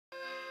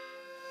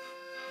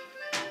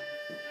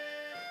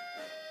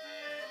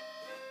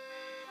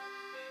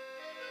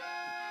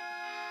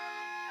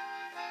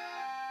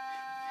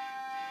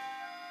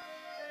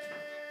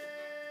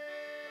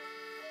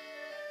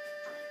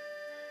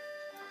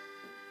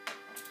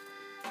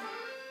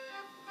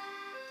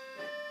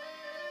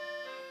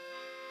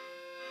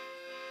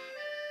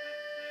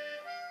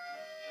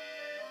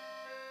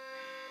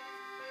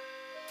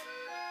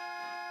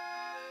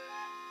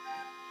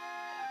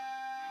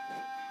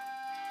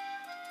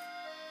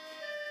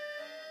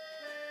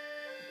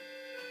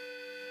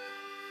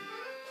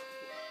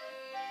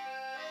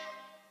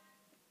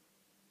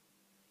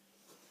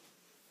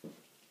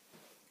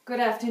Good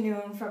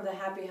afternoon from the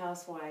Happy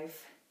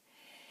Housewife.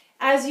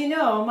 As you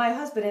know, my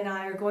husband and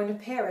I are going to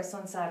Paris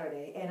on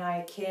Saturday, and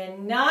I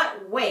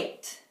cannot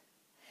wait.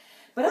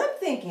 But I'm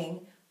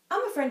thinking,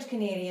 I'm a French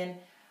Canadian.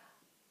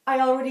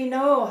 I already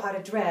know how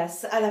to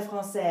dress à la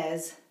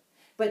française.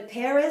 But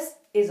Paris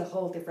is a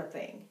whole different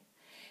thing.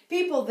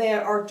 People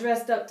there are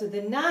dressed up to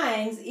the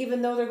nines,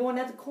 even though they're going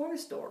at the corner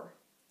store.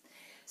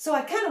 So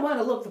I kind of want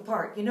to look the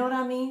part, you know what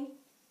I mean?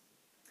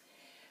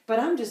 But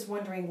I'm just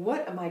wondering,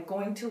 what am I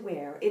going to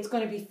wear? It's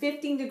going to be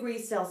 15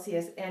 degrees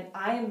Celsius, and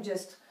I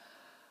just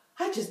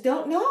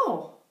don't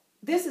know.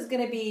 This is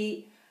going to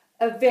be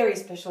a very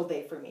special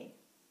day for me.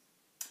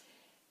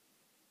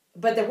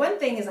 But the one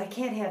thing is I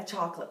can't have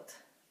chocolate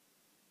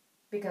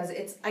because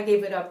I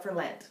gave it up for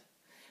Lent.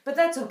 But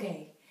that's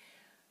okay.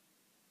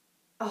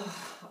 Oh,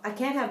 I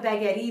can't have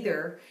baguette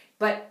either,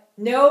 but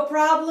no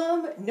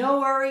problem,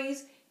 no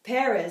worries.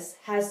 Paris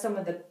has some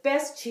of the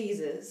best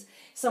cheeses,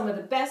 some of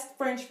the best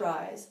French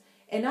fries,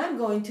 and I'm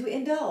going to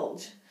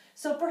indulge.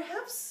 So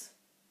perhaps,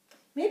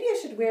 maybe I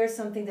should wear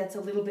something that's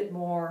has a little bit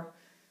more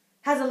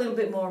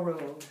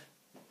room.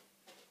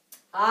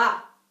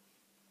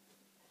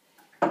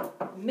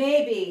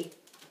 Maybe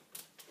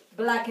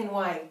black and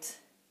white.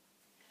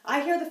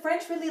 I hear the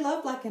French really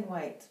love black and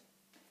white.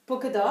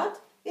 Polka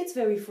dot, it's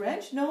very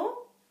French,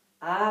 no?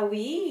 Ah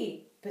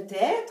oui,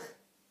 peut-être.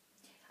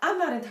 I'm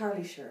not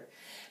entirely sure.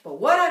 But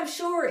what I'm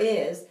sure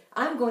is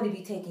I'm going to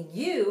be taking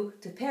you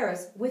to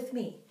Paris with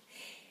me.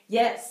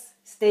 Yes,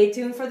 stay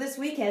tuned for this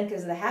weekend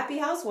because the Happy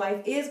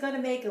Housewife is going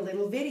to make a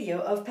little video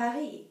of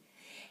Paris.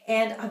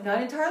 And I'm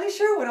not entirely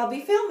sure what I'll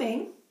be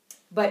filming,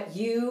 but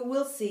you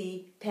will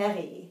see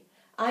Paris.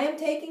 I am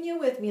taking you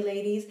with me,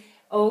 ladies.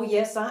 Oh,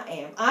 yes, I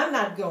am. I'm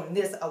not going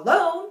this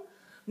alone.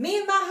 Me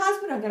and my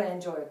husband are going to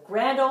enjoy a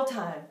grand old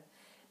time.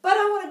 But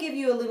I want to give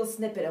you a little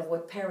snippet of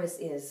what Paris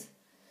is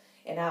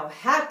and how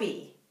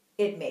happy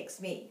it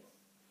makes me.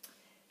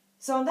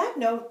 So on that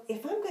note,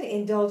 if I'm going to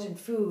indulge in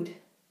food,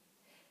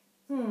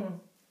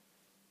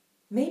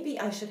 maybe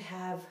I should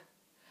have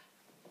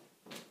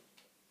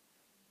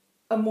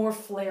a more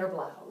flare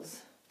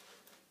blouse.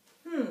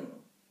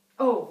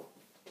 Oh,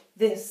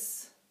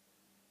 this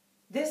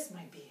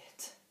might be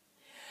it.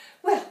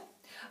 Well,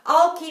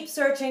 I'll keep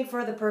searching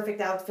for the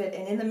perfect outfit,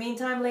 and in the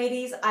meantime,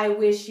 ladies, I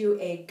wish you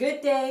a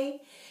good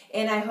day,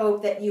 and I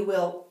hope that you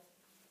will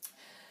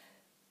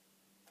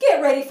get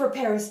ready for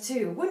Paris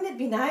too. Wouldn't it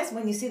be nice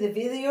when you see the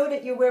video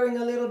that you're wearing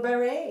a little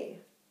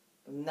beret?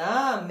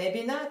 Nah,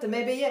 maybe not,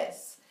 maybe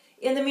yes.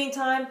 In the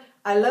meantime,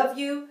 I love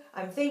you,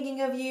 I'm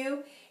thinking of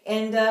you,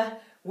 and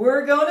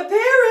we're going to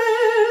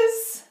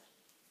Paris!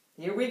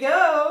 Here we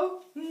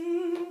go!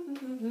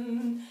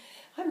 I'm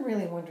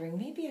really wondering,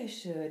 maybe I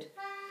should.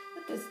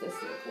 What does this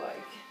look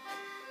like?